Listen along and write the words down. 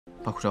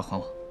把护照还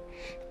我。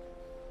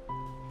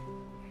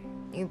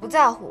你不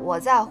在乎，我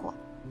在乎。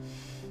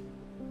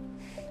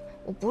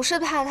我不是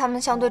怕他们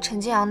像对陈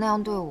静阳那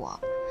样对我，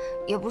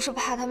也不是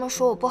怕他们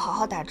说我不好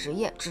好打职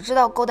业，只知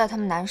道勾搭他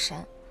们男神。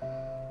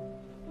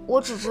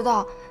我只知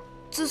道，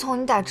自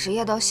从你打职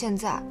业到现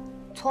在，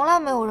从来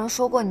没有人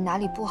说过你哪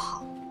里不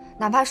好，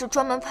哪怕是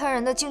专门喷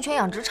人的竞犬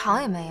养殖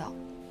场也没有。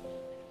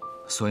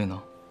所以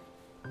呢？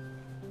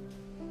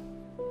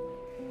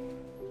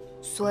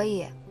所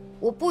以，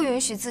我不允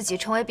许自己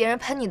成为别人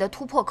喷你的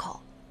突破口。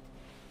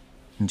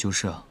你就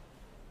是啊。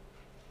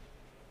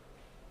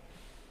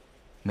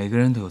每个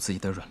人都有自己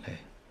的软肋，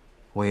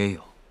我也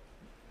有。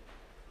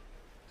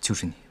就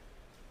是你。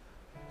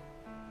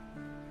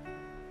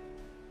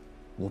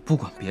我不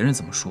管别人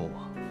怎么说我，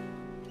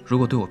如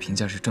果对我评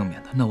价是正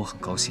面的，那我很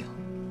高兴。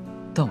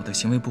但我的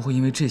行为不会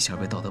因为这些而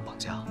被道德绑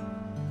架。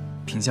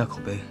评价口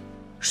碑，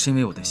是因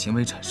为我的行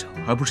为产生，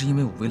而不是因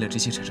为我为了这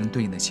些产生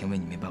对应的行为。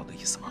你明白我的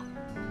意思吗？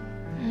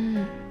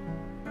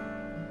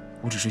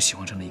我只是喜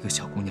欢上了一个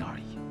小姑娘而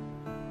已。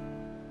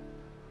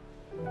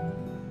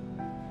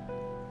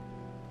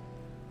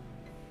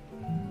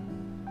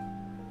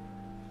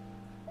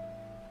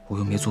我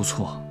又没做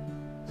错，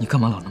你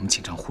干嘛老那么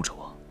紧张护着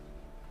我？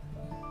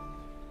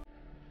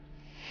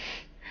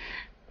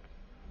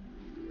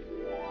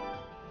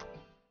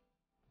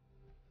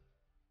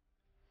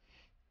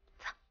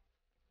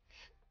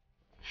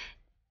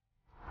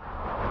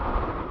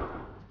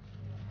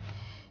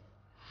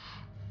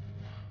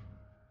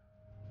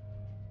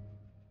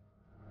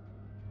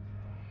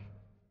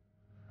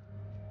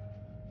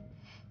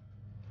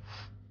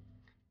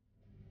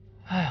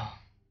哎呀！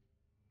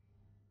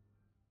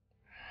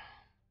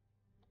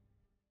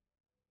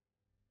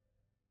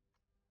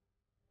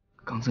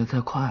刚才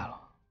太快了，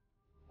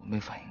我没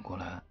反应过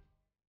来。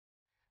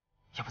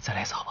要不再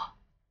来一槽吧？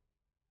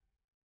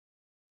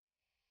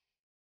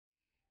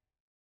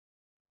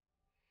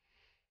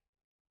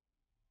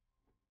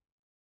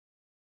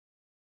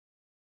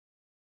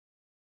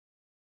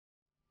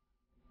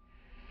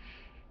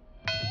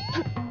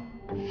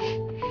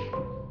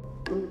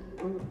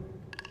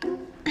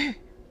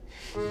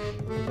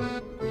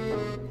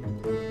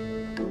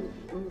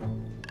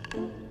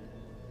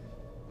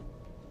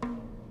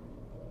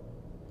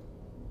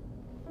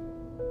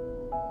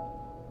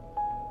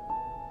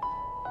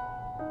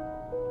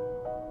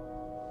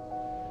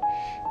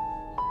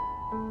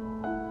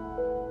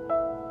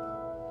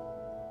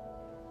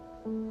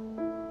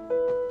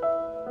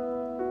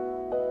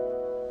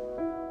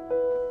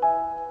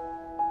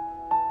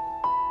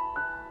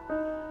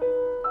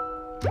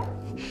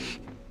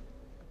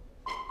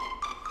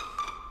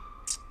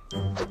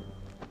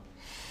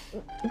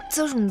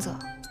啧什么啧？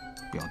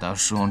表达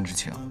失望之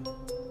情。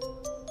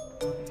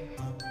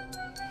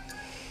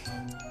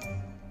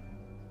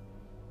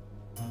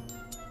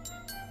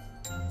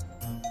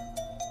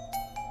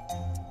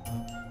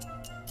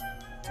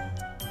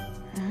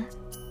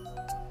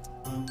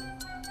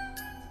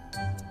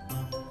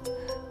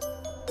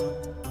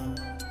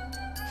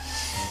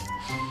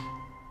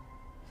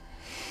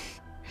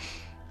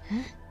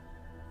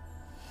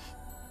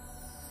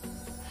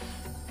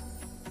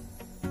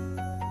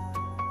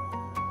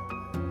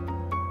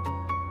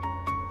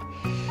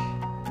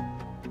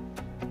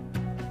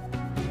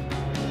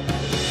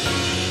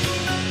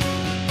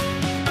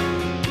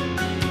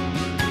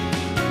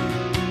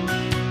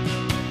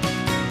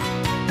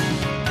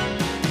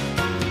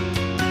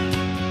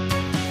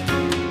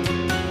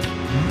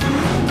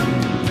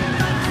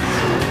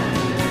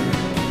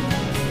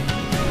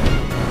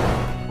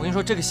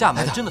说这个厦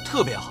门真的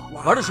特别好，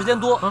玩的时间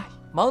多，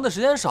忙的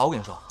时间少。我跟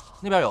你说，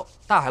那边有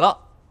大海浪、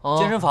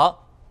健身房，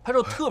拍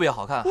照特别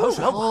好看，还有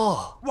水上馆，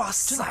哇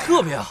塞，真的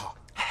特别好。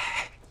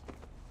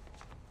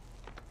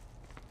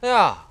哎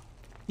呀，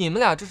你们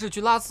俩这是去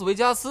拉斯维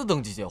加斯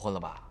登记结婚了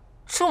吧？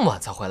这么晚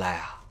才回来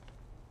呀？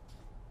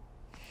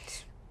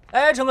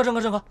哎，成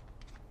哥，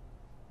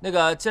那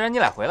个既然你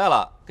俩回来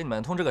了，跟你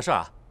们通知个事儿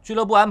啊，俱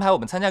乐部安排我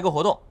们参加一个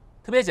活动，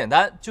特别简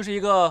单，就是一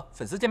个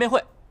粉丝见面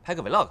会，拍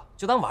个 vlog，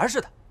 就当玩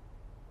似的。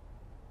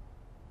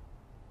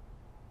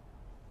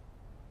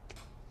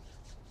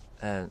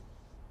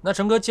那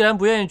成哥既然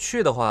不愿意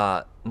去的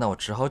话，那我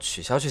只好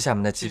取消去厦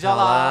门的机票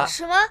啦。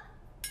什么？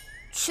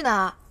去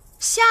哪儿？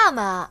厦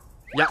门？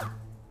呀，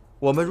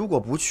我们如果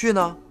不去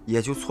呢，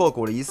也就错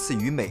过了一次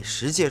与美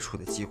食接触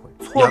的机会，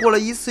错过了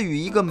一次与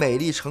一个美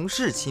丽城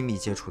市亲密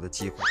接触的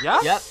机会。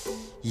呀，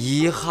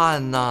遗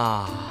憾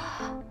呐，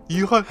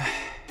遗憾。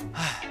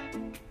唉，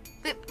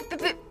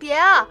别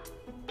啊！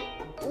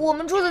我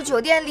们住的酒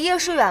店离夜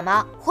市远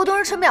吗？活动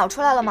日程表出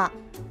来了吗？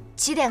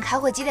几点开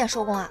会？几点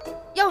收工啊？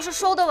要是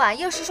收得晚，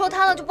夜市收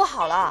摊了就不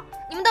好了。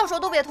你们到时候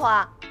都别拖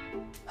啊！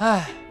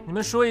哎，你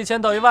们说1000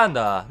道1万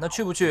的，那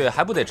去不去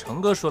还不得成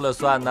哥说了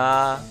算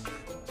呢？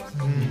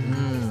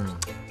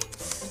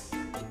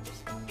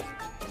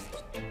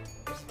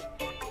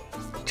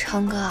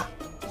成哥，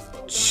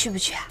去不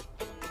去啊？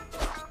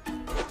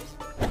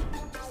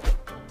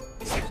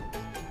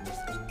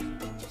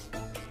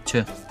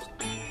去。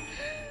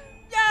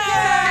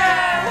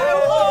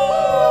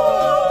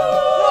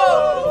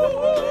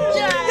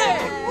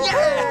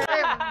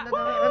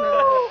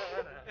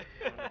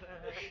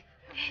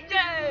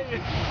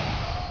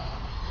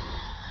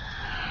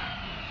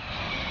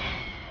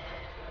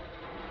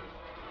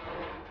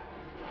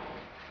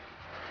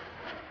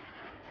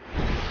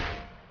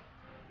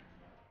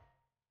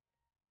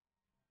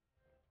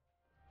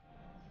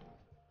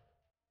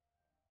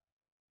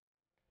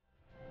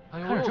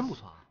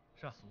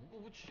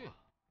去。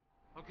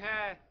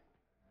OK，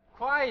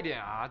 快一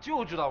点啊，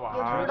就知道玩。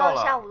也不知道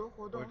下午的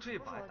活动这什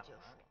么时候结束。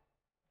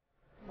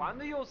玩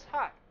的又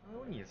菜，能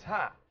有你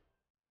菜？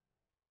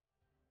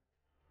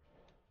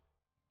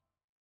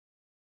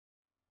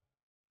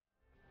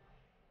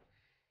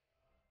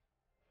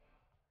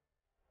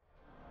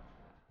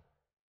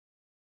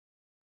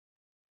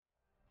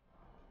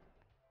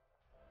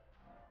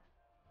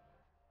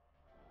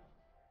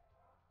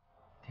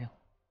听，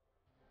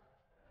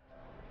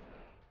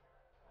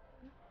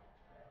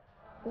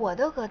我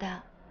的歌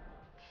单。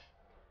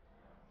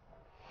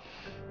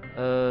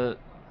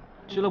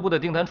俱乐部的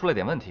订单出了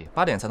点问题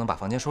，8点才能把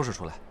房间收拾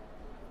出来。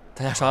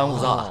大家稍安勿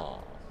躁啊。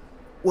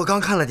我刚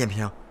看了点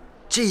评，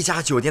这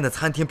家酒店的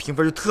餐厅评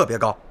分就特别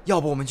高，要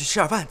不我们去吃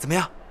点饭怎么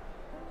样？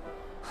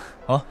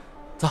好，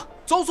走，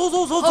走，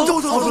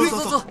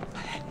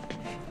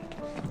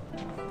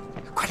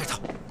快点走。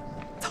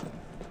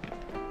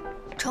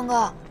成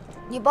哥，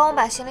你帮我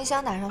把行李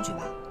箱拿上去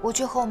吧，我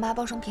去和我妈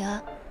报声平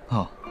安。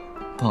好，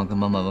帮我跟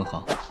妈妈问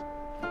好。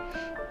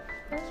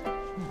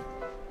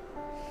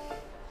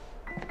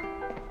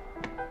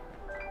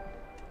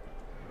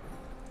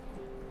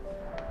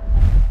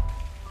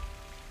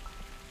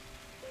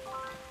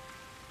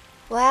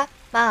喂，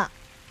妈。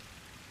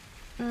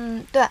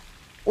对，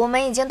我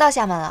们已经到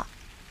厦门了。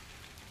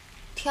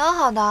挺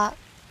好的，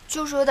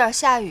就是有点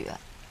下雨。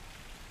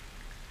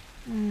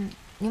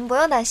你们不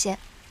用担心，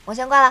我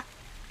先挂了。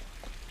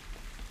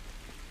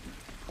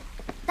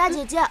大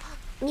姐姐，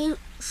你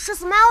是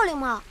Smiling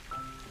吗？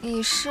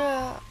你是？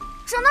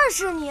真的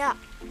是你，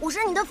我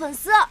是你的粉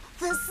丝啊！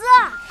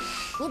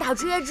你打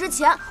职业之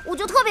前，我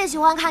就特别喜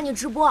欢看你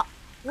直播，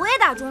我也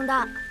打中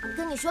单，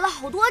跟你学了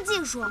好多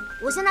技术，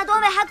我现在段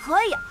位还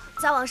可以，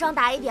再往上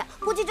打一点，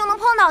估计就能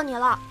碰到你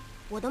了。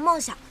我的梦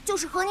想就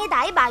是和你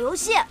打一把游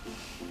戏。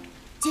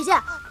姐姐，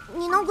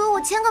你能给我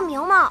签个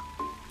名吗？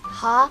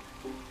好啊。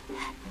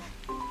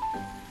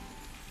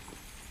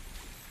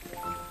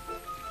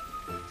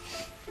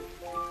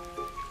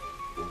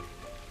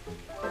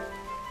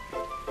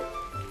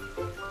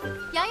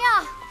洋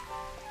洋，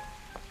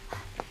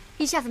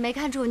一下子没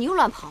看住，你又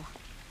乱跑了，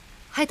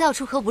还到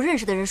处和不认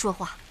识的人说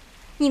话，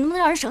你能不能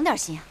让人省点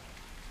心啊？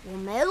我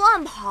没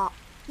乱跑，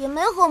也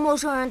没和陌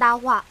生人搭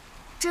话。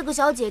这个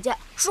小姐姐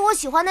是我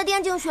喜欢的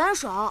电竞选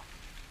手。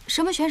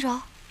什么选手？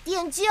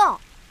电竞。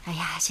哎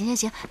呀，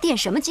行，电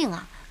什么竞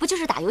啊？不就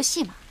是打游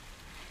戏吗？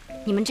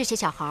你们这些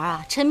小孩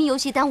啊，沉迷游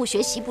戏耽误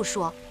学习不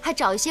说，还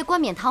找一些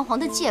冠冕堂皇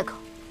的借口。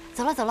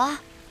走了啊。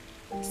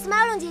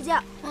Smiling 姐姐，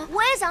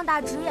我也想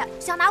打职业，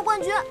想拿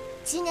冠军。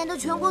今年的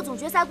全国总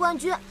决赛冠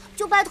军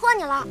就拜托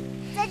你了。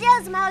再见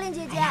 ，Smiling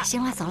姐姐。哎呀，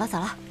行了，走了。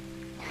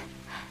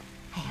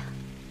哎呀，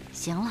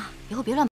行了，以后别乱跑。